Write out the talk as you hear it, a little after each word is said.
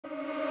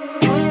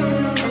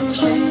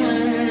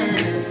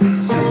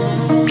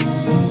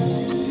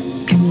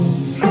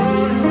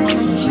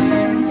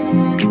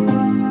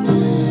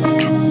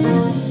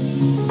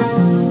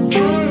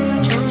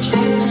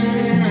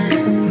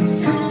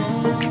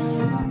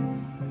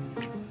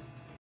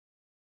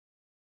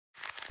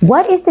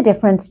What is the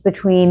difference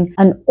between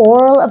an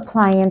oral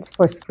appliance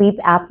for sleep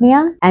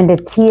apnea and a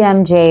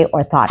TMJ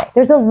orthotic?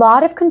 There's a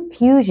lot of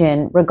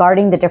confusion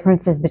regarding the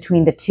differences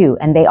between the two,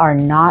 and they are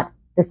not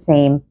the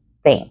same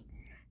thing.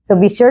 So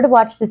be sure to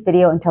watch this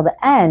video until the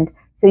end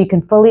so you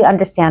can fully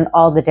understand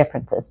all the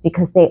differences,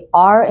 because they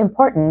are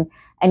important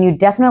and you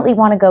definitely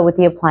want to go with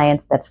the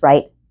appliance that's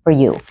right for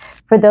you.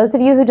 For those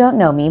of you who don't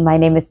know me, my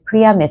name is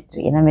Priya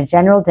Mistry and I'm a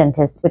general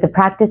dentist with a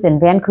practice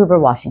in Vancouver,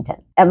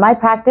 Washington. At my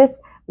practice,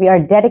 we are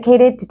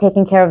dedicated to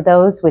taking care of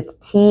those with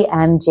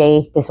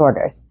TMJ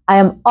disorders. I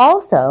am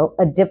also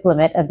a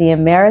diplomate of the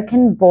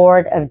American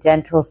Board of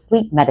Dental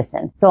Sleep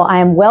Medicine, so I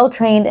am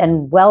well-trained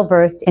and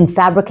well-versed in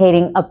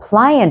fabricating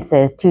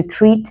appliances to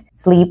treat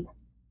sleep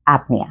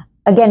apnea.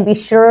 Again, be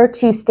sure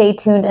to stay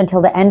tuned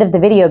until the end of the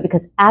video,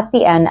 because at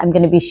the end, I'm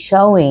going to be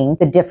showing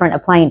the different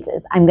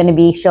appliances. I'm going to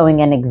be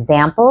showing an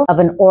example of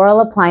an oral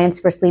appliance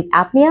for sleep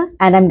apnea,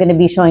 and I'm going to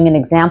be showing an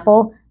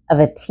example of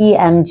a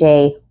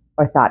TMJ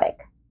orthotic.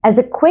 As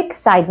a quick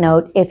side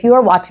note, if you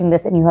are watching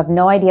this and you have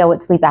no idea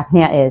what sleep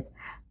apnea is,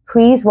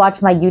 please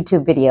watch my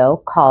YouTube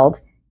video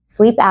called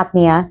Sleep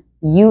Apnea,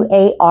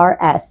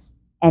 UARS,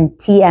 and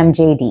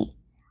TMJD.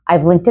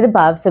 I've linked it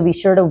above, so be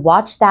sure to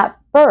watch that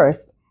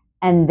first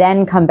and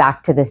then come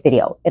back to this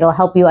video. It'll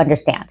help you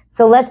understand.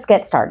 So let's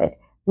get started.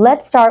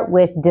 Let's start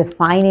with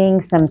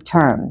defining some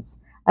terms,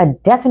 a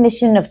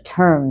definition of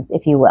terms,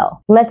 if you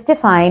will. Let's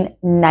define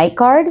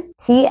Nightguard,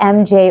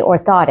 TMJ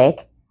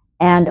orthotic,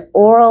 and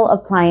oral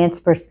appliance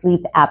for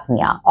sleep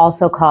apnea,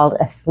 also called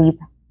a sleep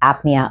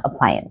apnea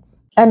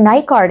appliance. A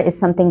Nightguard is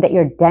something that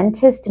your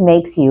dentist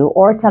makes you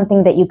or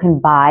something that you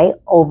can buy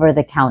over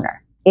the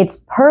counter.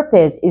 Its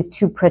purpose is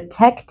to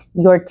protect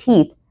your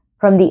teeth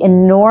from the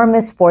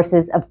enormous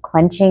forces of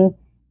clenching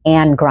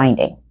and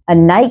grinding. A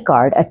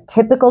Nightguard, a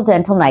typical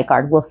dental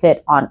Nightguard, will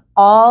fit on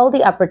all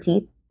the upper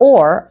teeth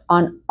or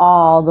on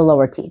all the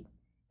lower teeth.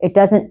 It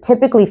doesn't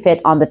typically fit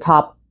on the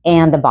top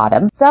and the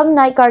bottom. Some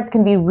Nightguards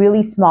can be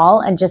really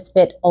small and just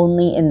fit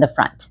only in the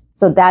front.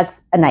 So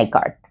that's a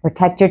Nightguard.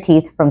 Protect your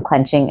teeth from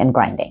clenching and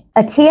grinding.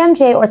 A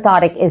TMJ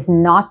orthotic is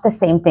not the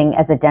same thing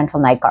as a dental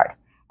Nightguard,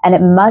 and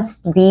it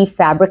must be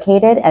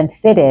fabricated and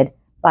fitted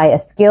by a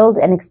skilled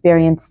and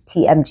experienced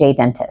TMJ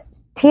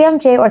dentist.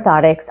 TMJ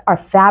orthotics are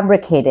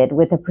fabricated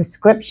with a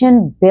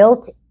prescription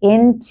built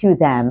into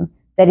them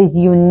that is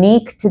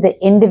unique to the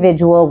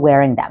individual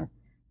wearing them,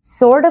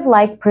 sort of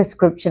like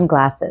prescription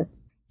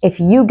glasses. If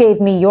you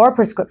gave me your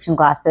prescription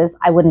glasses,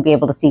 I wouldn't be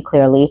able to see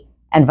clearly,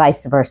 and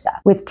vice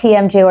versa. With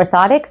TMJ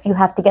orthotics, you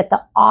have to get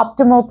the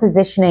optimal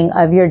positioning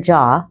of your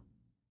jaw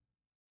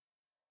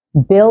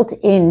built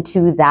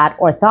into that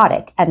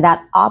orthotic, and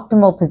that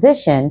optimal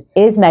position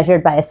is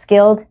measured by a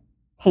skilled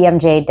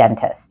TMJ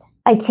dentist.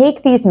 I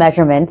take these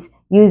measurements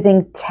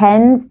using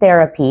TENS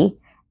therapy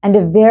and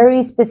a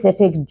very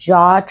specific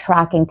jaw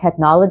tracking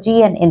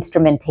technology and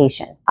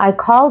instrumentation. I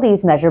call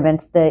these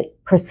measurements the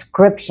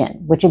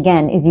prescription, which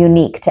again is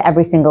unique to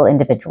every single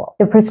individual.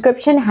 The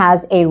prescription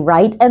has a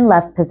right and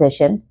left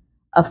position,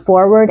 a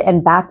forward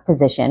and back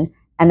position,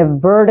 and a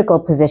vertical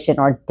position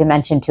or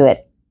dimension to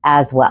it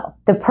as well.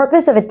 The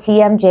purpose of a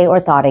TMJ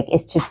orthotic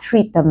is to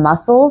treat the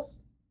muscles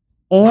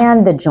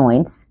and the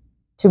joints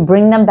to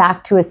bring them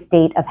back to a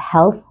state of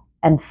health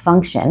and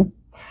function.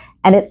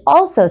 And it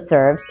also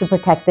serves to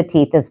protect the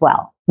teeth as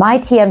well. My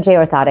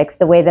TMJ orthotics,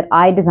 the way that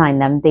I design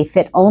them, they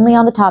fit only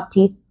on the top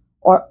teeth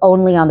or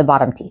only on the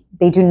bottom teeth.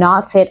 They do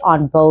not fit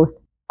on both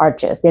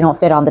arches. They don't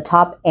fit on the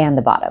top and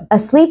the bottom. A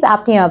sleep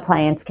apnea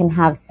appliance can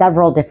have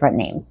several different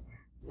names.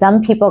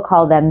 Some people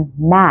call them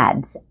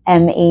MADs,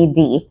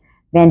 M-A-D,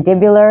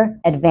 mandibular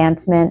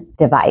advancement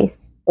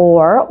device,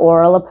 or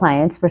oral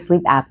appliance for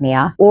sleep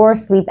apnea, or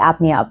sleep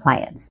apnea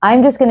appliance.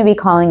 I'm just going to be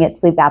calling it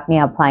sleep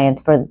apnea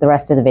appliance for the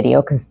rest of the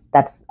video because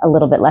that's a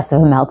little bit less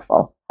of a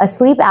mouthful. A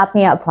sleep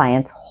apnea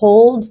appliance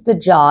holds the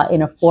jaw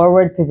in a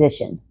forward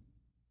position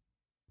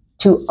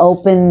to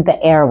open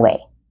the airway.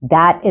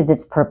 That is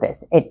its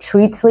purpose. It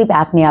treats sleep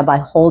apnea by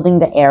holding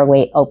the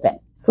airway open.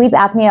 Sleep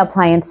apnea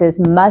appliances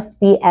must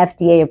be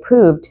FDA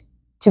approved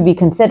to be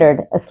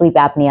considered a sleep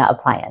apnea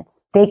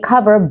appliance. They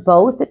cover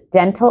both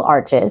dental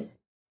arches,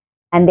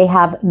 and they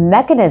have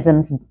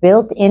mechanisms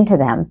built into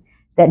them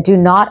that do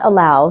not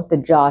allow the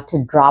jaw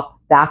to drop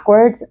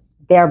backwards,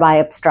 thereby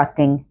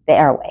obstructing the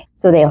airway.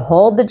 So they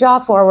hold the jaw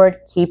forward,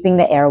 keeping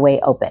the airway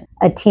open.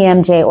 A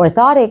TMJ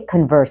orthotic,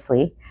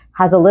 conversely,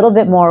 has a little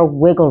bit more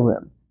wiggle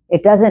room.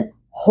 It doesn't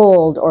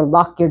hold or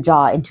lock your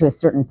jaw into a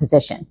certain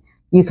position.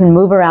 You can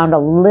move around a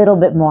little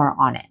bit more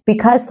on it.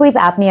 Because sleep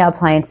apnea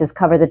appliances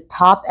cover the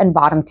top and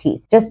bottom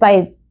teeth, just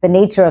by the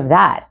nature of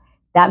that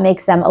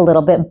makes them a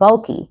little bit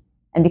bulky.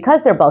 And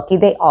because they're bulky,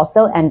 they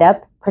also end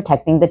up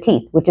protecting the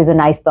teeth, which is a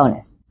nice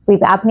bonus.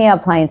 Sleep apnea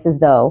appliances,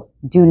 though,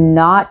 do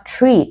not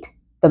treat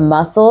the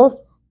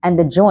muscles and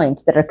the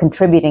joints that are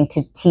contributing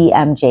to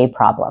TMJ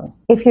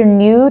problems. If you're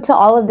new to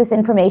all of this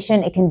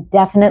information, it can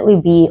definitely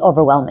be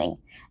overwhelming.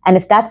 And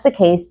if that's the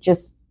case,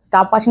 just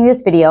stop watching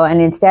this video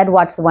and instead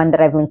watch the one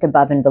that I've linked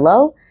above and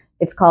below.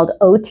 It's called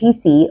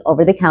OTC,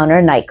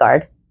 over-the-counter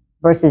Nightguard,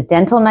 versus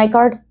dental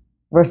Nightguard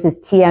versus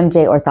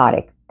TMJ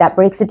Orthotic. That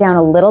breaks it down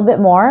a little bit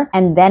more.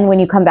 And then when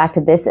you come back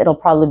to this, it'll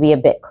probably be a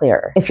bit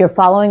clearer. If you're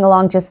following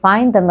along just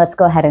fine, then let's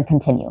go ahead and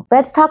continue.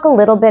 Let's talk a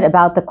little bit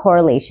about the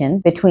correlation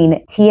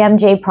between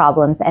TMJ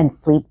problems and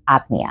sleep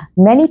apnea.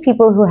 Many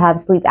people who have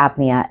sleep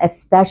apnea,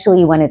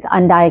 especially when it's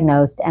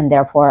undiagnosed and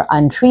therefore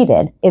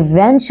untreated,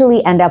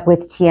 eventually end up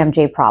with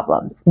TMJ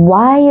problems.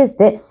 Why is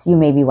this, you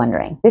may be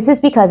wondering? This is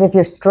because if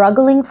you're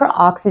struggling for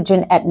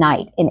oxygen at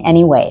night in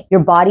any way, your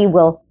body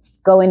will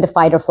go into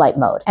fight or flight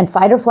mode. And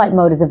fight or flight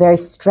mode is a very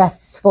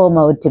stressful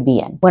mode to be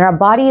in. When our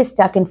body is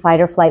stuck in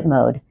fight or flight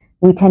mode,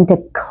 we tend to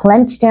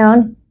clench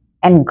down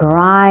and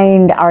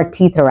grind our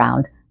teeth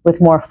around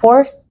with more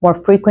force, more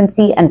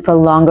frequency, and for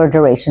longer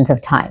durations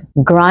of time.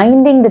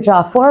 Grinding the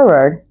jaw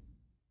forward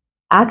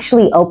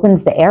actually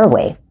opens the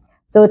airway.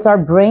 So it's our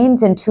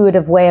brain's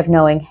intuitive way of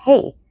knowing,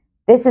 hey,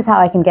 this is how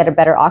I can get a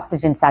better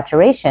oxygen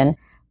saturation.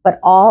 But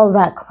all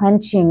that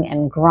clenching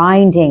and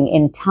grinding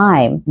in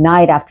time,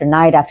 night after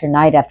night after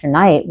night after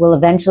night, will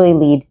eventually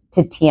lead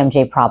to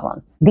TMJ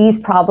problems. These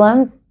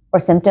problems or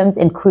symptoms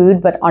include,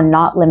 but are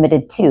not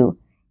limited to,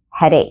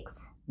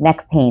 headaches,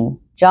 neck pain,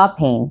 jaw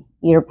pain,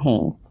 ear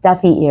pain,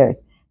 stuffy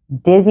ears,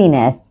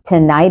 dizziness,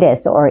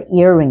 tinnitus or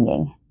ear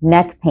ringing,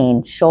 neck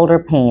pain, shoulder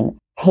pain,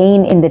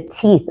 pain in the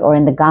teeth or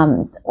in the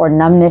gums, or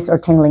numbness or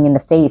tingling in the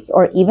face,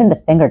 or even the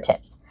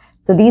fingertips.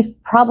 So these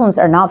problems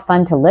are not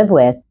fun to live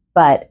with,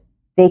 but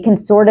they can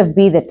sort of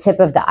be the tip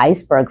of the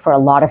iceberg for a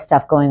lot of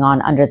stuff going on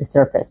under the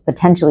surface,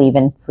 potentially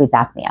even sleep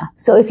apnea.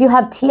 So if you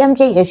have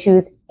TMJ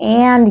issues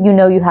and you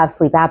know you have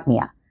sleep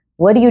apnea,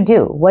 what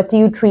do? What do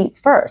you treat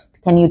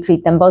first? Can you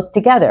treat them both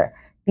together?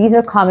 These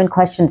are common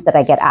questions that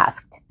I get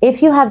asked.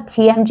 If you have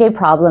TMJ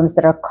problems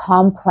that are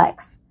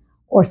complex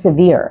or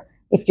severe,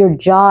 if your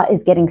jaw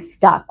is getting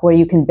stuck where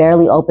you can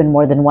barely open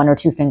more than 1 or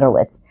 2 finger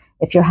widths,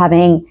 if you're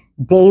having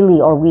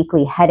daily or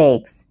weekly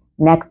headaches,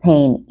 neck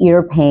pain,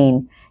 ear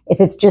pain, if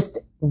it's just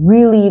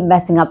really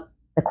messing up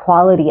the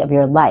quality of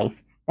your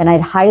life, then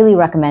I'd highly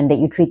recommend that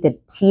you treat the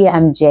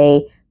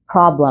TMJ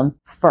problem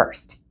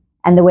first.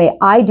 And the way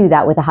I do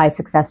that with a high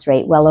success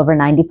rate, well over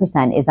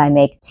 90%, is I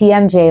make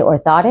TMJ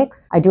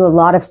orthotics. I do a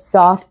lot of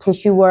soft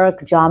tissue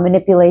work, jaw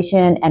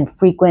manipulation, and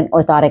frequent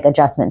orthotic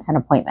adjustments and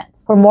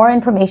appointments. For more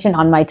information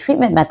on my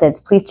treatment methods,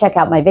 please check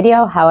out my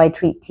video, How I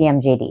Treat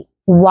TMJD.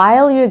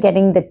 While you're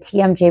getting the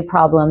TMJ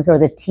problems or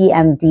the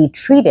TMD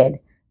treated,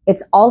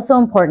 it's also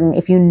important,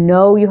 if you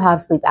know you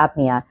have sleep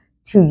apnea,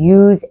 to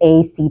use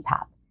a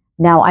CPAP.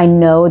 Now, I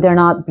know they're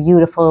not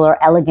beautiful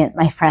or elegant,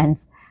 my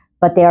friends,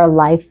 but they are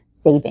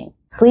life-saving.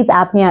 Sleep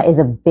apnea is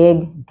a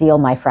big deal,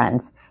 my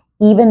friends.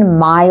 Even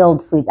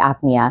mild sleep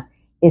apnea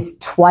is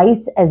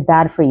twice as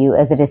bad for you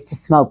as it is to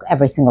smoke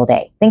every single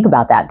day. Think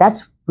about that.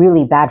 That's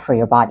really bad for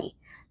your body.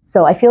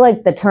 So I feel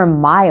like the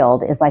term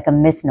mild is like a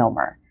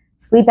misnomer.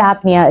 Sleep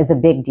apnea is a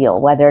big deal,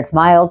 whether it's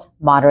mild,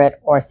 moderate,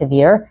 or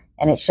severe,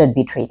 and it should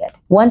be treated.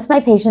 Once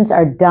my patients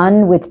are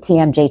done with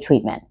TMJ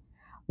treatment,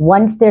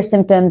 once their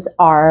symptoms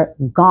are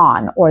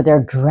gone or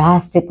they're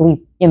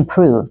drastically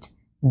improved,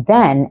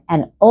 then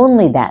and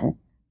only then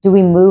do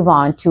we move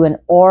on to an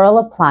oral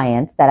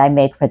appliance that I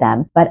make for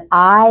them, but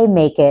I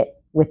make it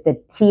with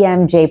the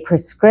TMJ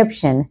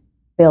prescription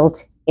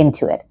built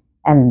into it.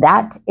 And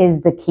that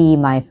is the key,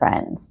 my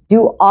friends.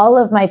 Do all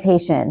of my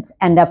patients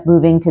end up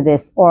moving to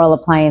this oral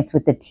appliance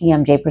with the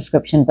TMJ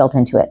prescription built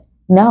into it?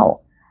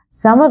 No.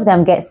 Some of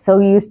them get so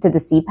used to the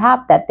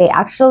CPAP that they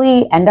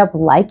actually end up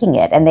liking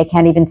it and they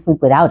can't even sleep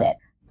without it.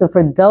 So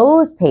for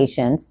those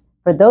patients,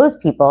 for those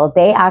people,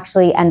 they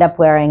actually end up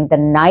wearing the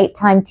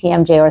nighttime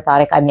TMJ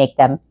orthotic I make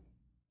them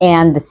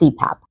and the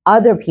CPAP.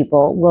 Other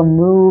people will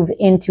move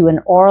into an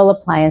oral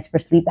appliance for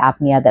sleep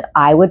apnea that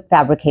I would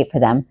fabricate for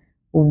them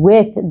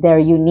with their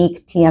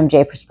unique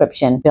TMJ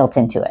prescription built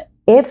into it.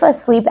 If a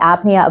sleep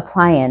apnea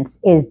appliance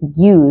is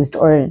used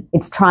or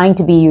it's trying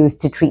to be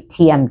used to treat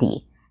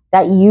TMD,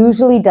 that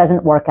usually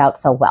doesn't work out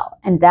so well.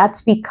 And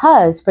that's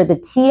because for the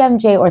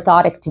TMJ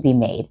orthotic to be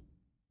made,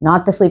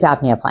 not the sleep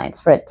apnea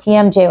appliance, for a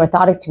TMJ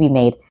orthotic to be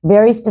made,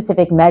 very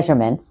specific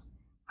measurements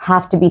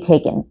have to be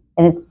taken.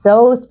 And it's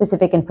so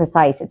specific and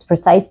precise. It's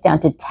precise down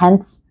to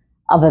tenths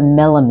of a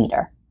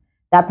millimeter.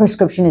 That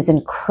prescription is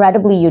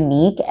incredibly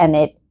unique, and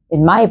it,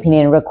 in my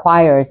opinion,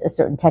 requires a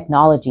certain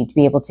technology to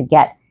be able to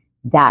get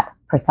that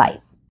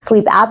precise.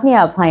 Sleep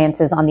apnea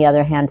appliances, on the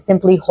other hand,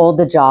 simply hold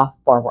the jaw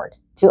forward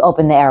to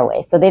open the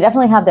airway. So they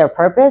definitely have their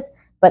purpose,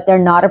 but they're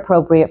not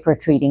appropriate for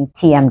treating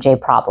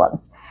TMJ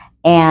problems.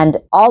 And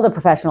all the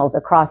professionals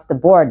across the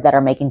board that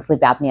are making sleep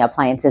apnea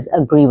appliances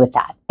agree with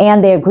that.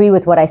 And they agree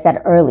with what I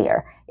said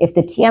earlier. If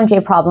the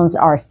TMJ problems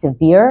are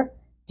severe,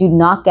 do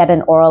not get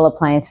an oral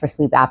appliance for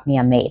sleep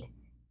apnea made.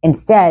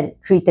 Instead,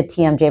 treat the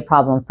TMJ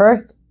problem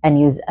first and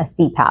use a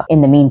CPAP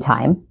in the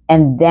meantime.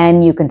 And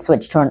then you can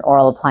switch to an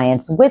oral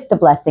appliance with the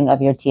blessing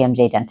of your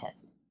TMJ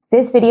dentist.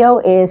 This video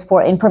is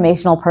for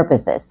informational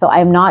purposes, so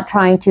I'm not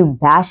trying to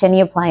bash any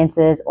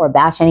appliances or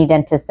bash any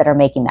dentists that are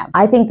making them.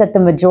 I think that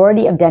the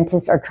majority of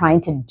dentists are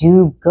trying to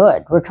do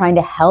good. We're trying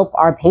to help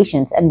our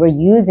patients, and we're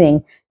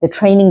using the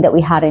training that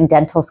we had in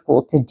dental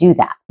school to do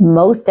that.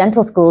 Most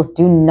dental schools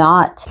do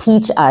not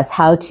teach us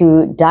how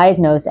to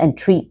diagnose and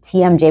treat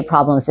TMJ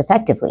problems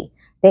effectively.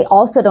 They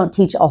also don't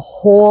teach a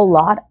whole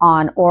lot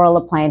on oral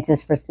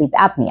appliances for sleep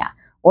apnea,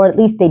 or at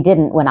least they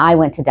didn't when I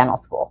went to dental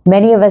school.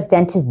 Many of us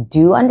dentists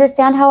do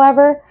understand,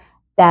 however,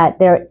 that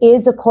there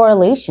is a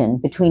correlation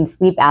between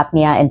sleep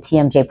apnea and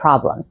TMJ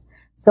problems.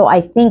 So I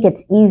think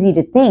it's easy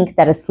to think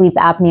that a sleep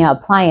apnea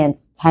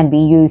appliance can be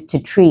used to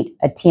treat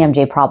a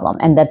TMJ problem,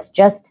 and that's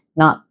just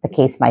not the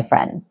case, my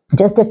friends.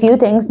 Just a few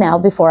things now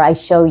before I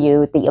show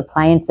you the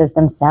appliances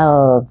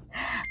themselves.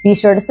 Be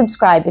sure to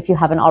subscribe if you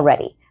haven't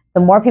already.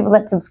 The more people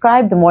that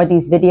subscribe, the more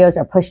these videos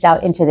are pushed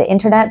out into the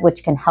internet,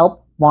 which can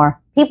help more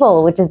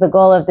people, which is the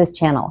goal of this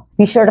channel.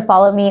 Be sure to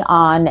follow me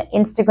on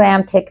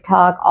Instagram,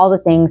 TikTok, all the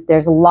things.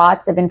 There's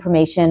lots of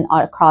information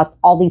across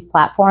all these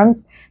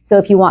platforms. So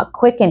if you want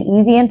quick and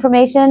easy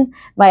information,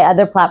 my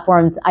other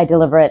platforms, I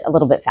deliver it a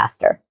little bit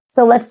faster.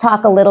 So let's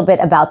talk a little bit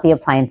about the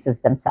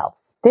appliances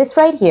themselves. This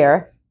right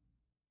here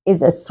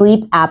is a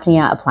sleep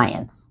apnea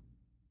appliance.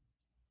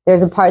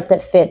 There's a part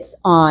that fits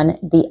on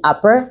the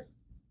upper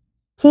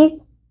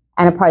teeth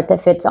and a part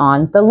that fits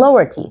on the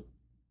lower teeth.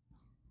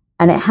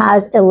 And it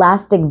has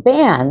elastic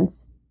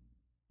bands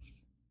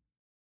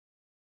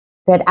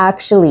that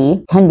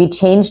actually can be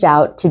changed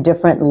out to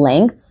different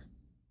lengths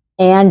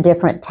and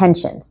different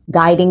tensions,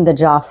 guiding the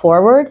jaw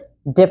forward,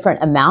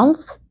 different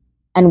amounts,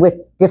 and with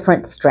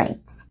different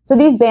strengths. So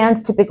these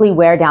bands typically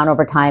wear down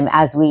over time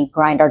as we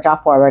grind our jaw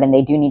forward, and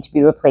they do need to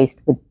be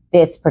replaced with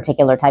this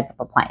particular type of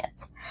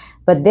appliance.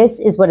 But this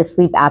is what a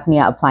sleep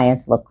apnea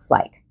appliance looks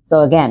like.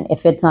 So again,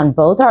 it fits on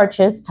both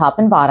arches, top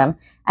and bottom,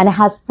 and it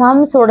has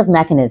some sort of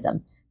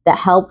mechanism that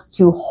helps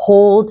to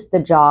hold the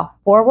jaw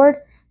forward,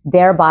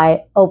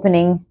 thereby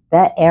opening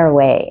the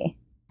airway.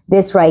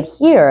 This right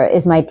here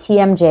is my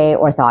TMJ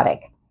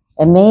Orthotic.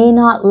 It may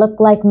not look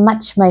like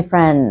much, my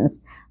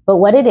friends, but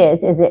what it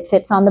is it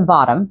fits on the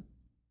bottom.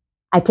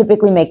 I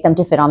typically make them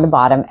to fit on the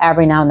bottom.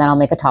 Every now and then I'll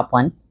make a top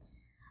one.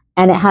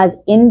 And it has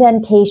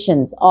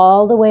indentations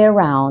all the way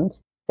around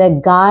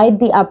that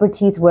guide the upper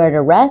teeth where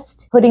to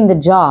rest, putting the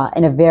jaw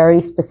in a very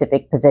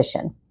specific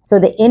position. So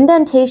the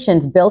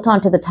indentations built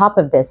onto the top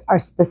of this are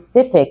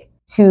specific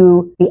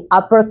to the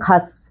upper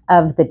cusps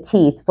of the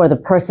teeth for the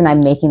person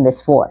I'm making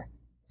this for.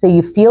 So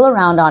you feel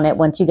around on it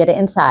once you get it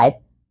inside,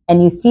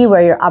 and you see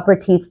where your upper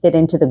teeth fit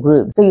into the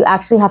groove. So you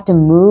actually have to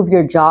move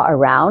your jaw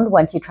around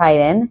once you try it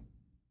in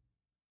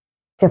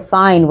to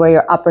find where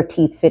your upper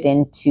teeth fit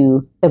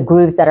into the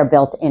grooves that are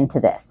built into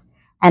this.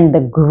 And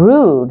the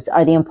grooves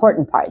are the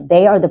important part.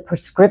 They are the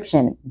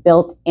prescription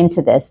built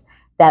into this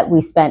that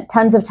we spent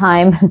tons of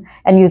time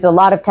and used a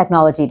lot of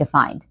technology to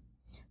find.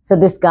 So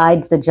this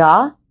guides the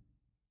jaw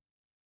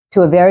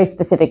to a very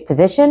specific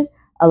position,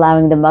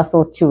 allowing the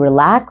muscles to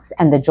relax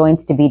and the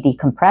joints to be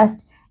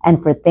decompressed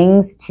and for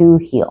things to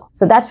heal.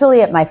 So that's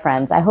really it, my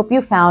friends. I hope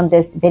you found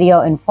this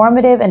video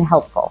informative and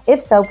helpful. If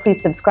so,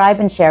 please subscribe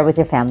and share with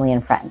your family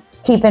and friends.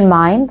 Keep in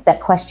mind that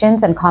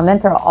questions and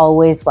comments are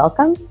always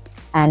welcome.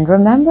 And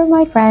remember,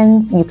 my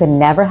friends, you can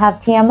never have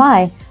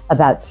TMI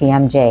about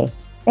TMJ.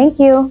 Thank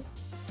you.